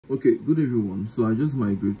Okay, good everyone. So I just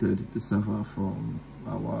migrated the server from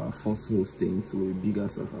our first hosting to a bigger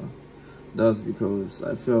server. That's because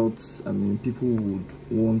I felt, people would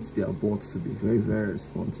want their bots to be very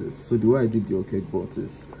responsive. So the way I did the Okecbot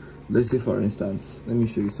is, let's say for instance, let me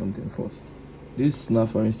show you something first. This now,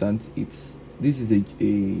 for instance, this is a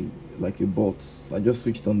like a bot. I just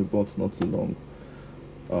switched on the bot not too long.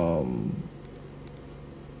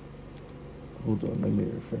 Hold on, let me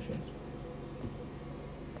refresh it.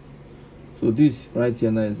 So this right here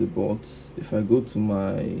now is a bot. If I go to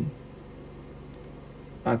my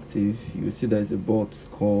active, you see there is a bot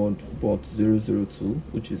called bot 002,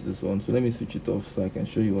 which is this one. So let me switch it off so I can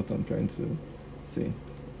show you what I'm trying to say.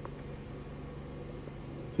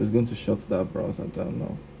 So it's going to shut that browser down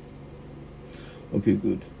now. Okay,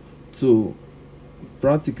 good. So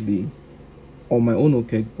practically on my own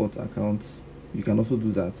Okecbot account, you can also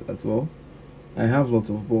do that as well. I have lots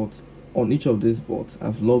of bots. On each of these bots,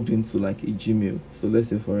 I've logged into like a Gmail. So let's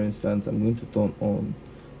say for instance, I'm going to turn on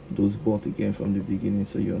those bots again from the beginning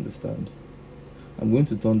so you understand. I'm going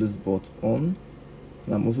to turn this bot on,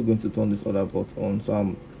 and I'm also going to turn this other bot on. So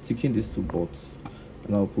I'm ticking these two bots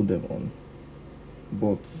and I'll put them on.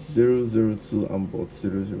 Bot 002 and bot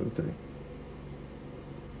 003.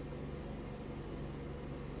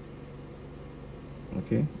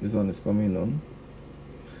 Okay, this one is coming on.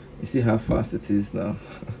 You see how fast it is now.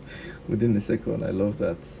 Within a second. I love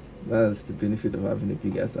that. That's the benefit of having a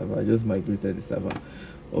bigger server. I just migrated the server.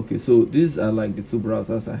 Okay, so these are like the two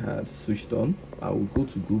browsers I had switched on. I will go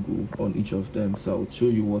to Google on each of them, so I will show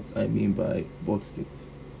you what I mean by bot state.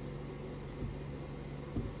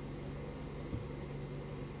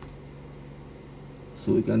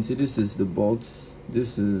 So you can see this is the bots.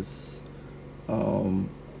 This is an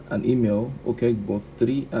email,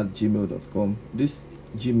 okecbot3@gmail.com. This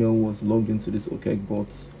Gmail was logged into this Okecbot.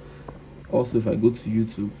 Also, if I go to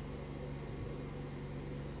YouTube,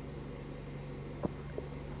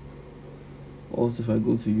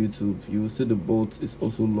 you will see the bot is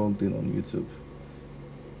also logged in on YouTube.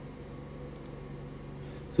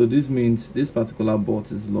 So this means this particular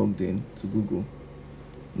bot is logged in to Google.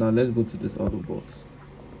 Now let's go to this other bot.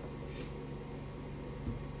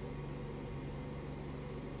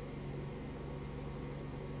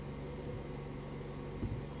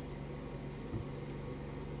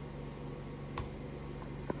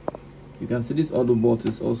 You can see this other bot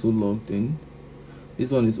is also logged in.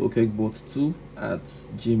 This one is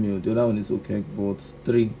Okecbot2@gmail. The other one is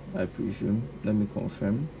Okecbot3, I presume. Let me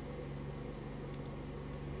confirm.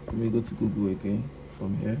 Let me go to Google again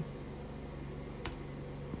from here.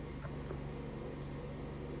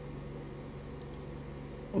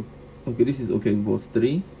 Okay, this is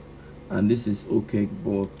Okecbot3 and this is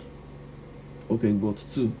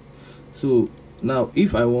Okecbot2. So now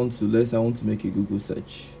if I want to, I want to make a Google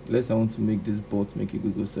search. I want to make this bot make a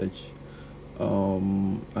Google search.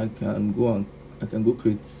 I can go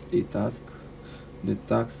create a task. The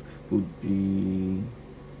task could be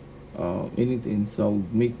anything. So I'll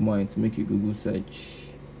make mine to make a Google search.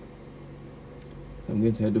 So I'm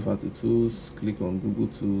going to head over to tools, click on Google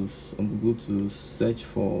Tools. On Google Tools, search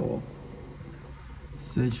for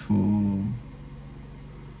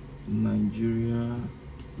Nigeria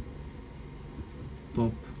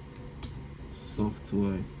top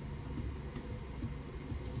software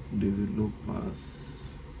developers.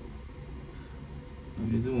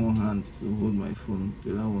 I'm using one hand to hold my phone,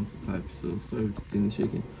 the other one to type, so sorry if the thing is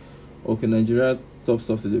shaking. Okay, Nigeria top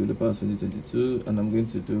software developers 2022, and I'm going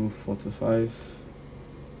to do 45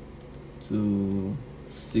 to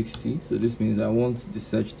 60. So this means I want the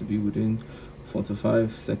search to be within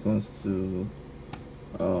 45 seconds to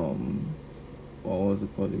what was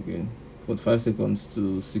it called again? 45 seconds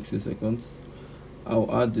to 60 seconds.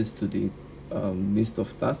 I'll add this to the list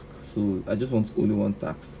of tasks. So I just want only one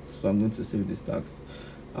task, so I'm going to save this task.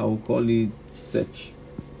 I will call it search.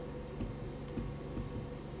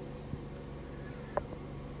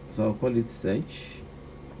 So I'll call it search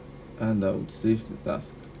and I would save the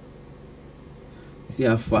task. You see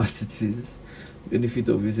how fast it is. Benefit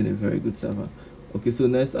of using a very good server. Okay, so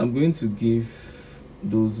next I'm going to give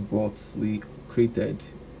those bots we created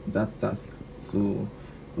that task. So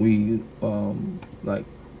we like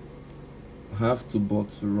have two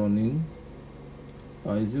bots running.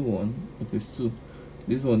 Is it one? Okay, it's two.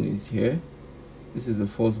 This one is here. This is the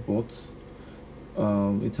first bot.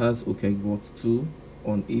 It has Okecbot2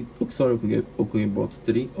 on it. Oh, sorry,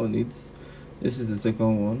 Okecbot3 on it. This is the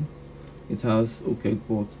second one. It has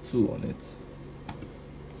Okecbot2 on it.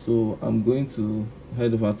 So I'm going to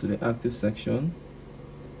head over to the active section,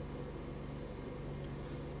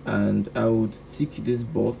 and I would tick this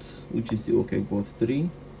bot, which is the Okecbot3,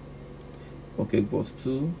 Okecbot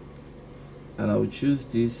 2, and I will choose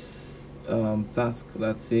this task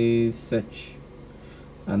that says search,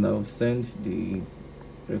 and I'll send the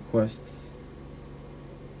request.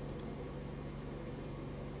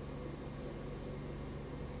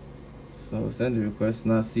 So I'll send the request.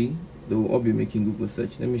 Now see, they will all be making Google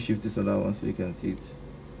search. Let me shift this other one so you can see it.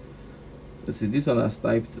 Let's see, this one has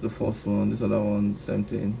typed the first one, this other one, same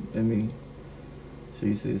thing. Let me show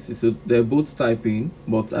you. So they're both typing,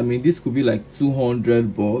 but I mean, this could be like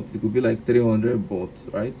 200 bots, it could be like 300 bots,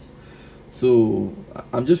 right? So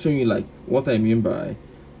I'm just showing you like what I mean by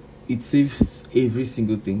it saves every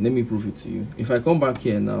single thing. Let me prove it to you. If I come back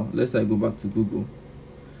here now, let's say I go back to Google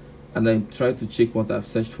and I try to check what I've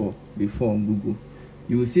searched for before on Google,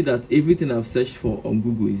 you will see that everything I've searched for on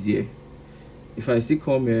Google is here. If I still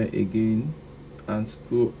come here again and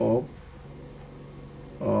scroll up,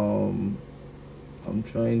 I'm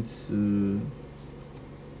trying to,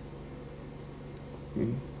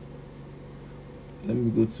 okay, let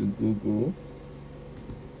me go to Google,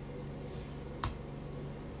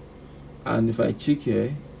 and if I check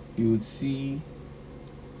here, you would see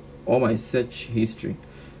all my search history.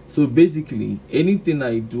 So basically, anything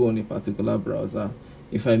I do on a particular browser,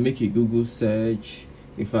 if I make a Google search,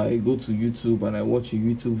 if I go to YouTube and I watch a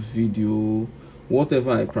YouTube video,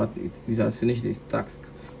 whatever I practice, it has finished this task.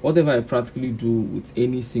 Whatever I practically do with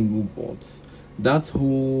any single bot, that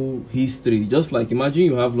whole history, just like imagine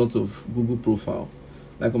you have lots of Google profile,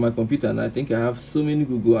 like on my computer, and I think I have so many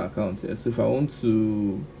Google accounts here. So if I want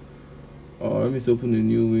to, let me open a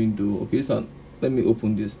new window. Okay, this one, let me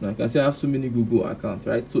open this now. I can see I have so many Google accounts,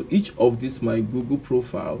 right? So each of this, my Google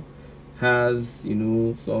profile, has, you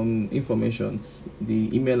know, some information,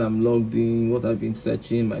 the email I'm logged in, what I've been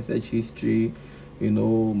searching, my search history, you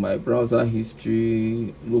know, my browser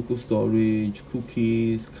history, local storage,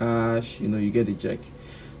 cookies, cache, you know, you get the check.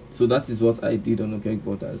 So that is what I did on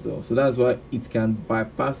Okecbot as well. So that's why it can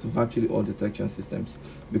bypass virtually all detection systems,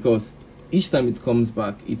 because each time it comes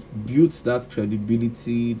back, it builds that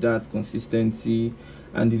credibility, that consistency,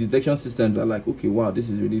 and the detection systems are like, okay, wow, this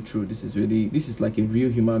is really true, this is like a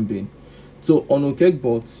real human being. So on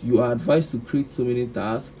Okecbot, you are advised to create so many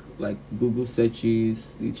tasks like Google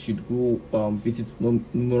searches. It should go visit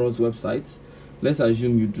numerous websites. Let's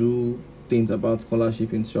assume you do things about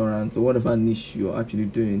scholarship, insurance, or whatever niche you're actually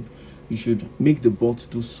doing. You should make the bot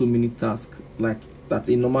do so many tasks like that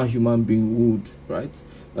a normal human being would, right?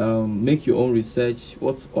 Make your own research,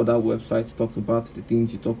 what other websites talk about the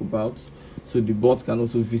things you talk about, so the bot can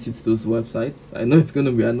also visit those websites. I know it's going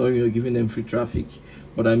to be annoying, you're giving them free traffic,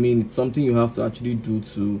 but I mean, it's something you have to actually do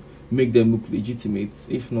to make them look legitimate.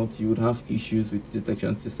 If not, you would have issues with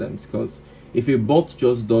detection systems, because if a bot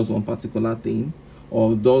just does one particular thing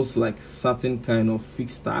or does like certain kind of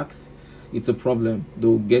fixed tasks, it's a problem.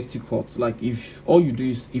 They'll get you caught. Like if all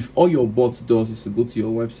your bot does is to go to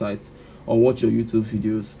your website or watch your YouTube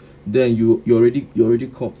videos, then you're already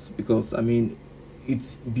caught, because I mean,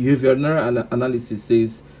 it's behavioral analysis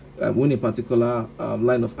says when a particular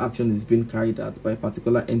line of action is being carried out by a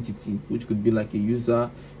particular entity, which could be like a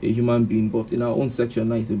user, a human being, but in our own section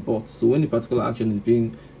now is a bot. So when a particular action is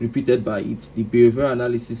being repeated by it, the behavioral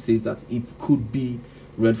analysis says that it could be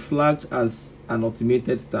red flagged as an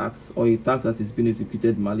automated task or a task that is being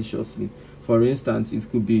executed maliciously. For instance, it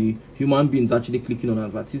could be human beings actually clicking on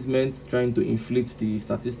advertisements, trying to inflate the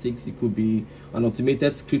statistics. It could be an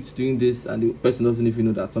automated script doing this and the person doesn't even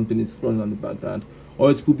know that something is running on the background. Or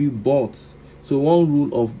it could be bots. So one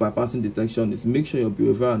rule of bypassing detection is make sure your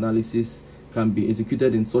behavioral analysis can be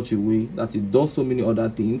executed in such a way that it does so many other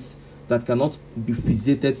things that cannot be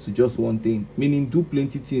fixated to just one thing. Meaning do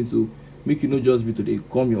plenty things, so make you not just be to they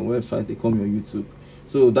come your website, they come your YouTube.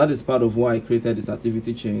 So that is part of why I created this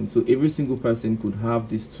activity chain. So every single person could have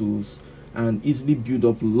these tools and easily build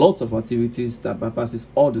up lots of activities that bypasses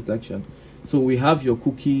all detection. So we have your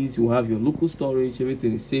cookies, you have your local storage,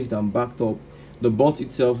 everything is saved and backed up. The bot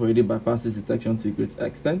itself already bypasses detection to a great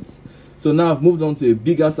extent. So now I've moved on to a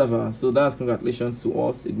bigger server. So that's congratulations to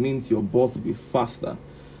us. It means your bot will be faster.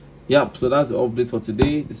 Yep, so that's the update for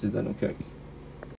today. This is Dan Okecbot.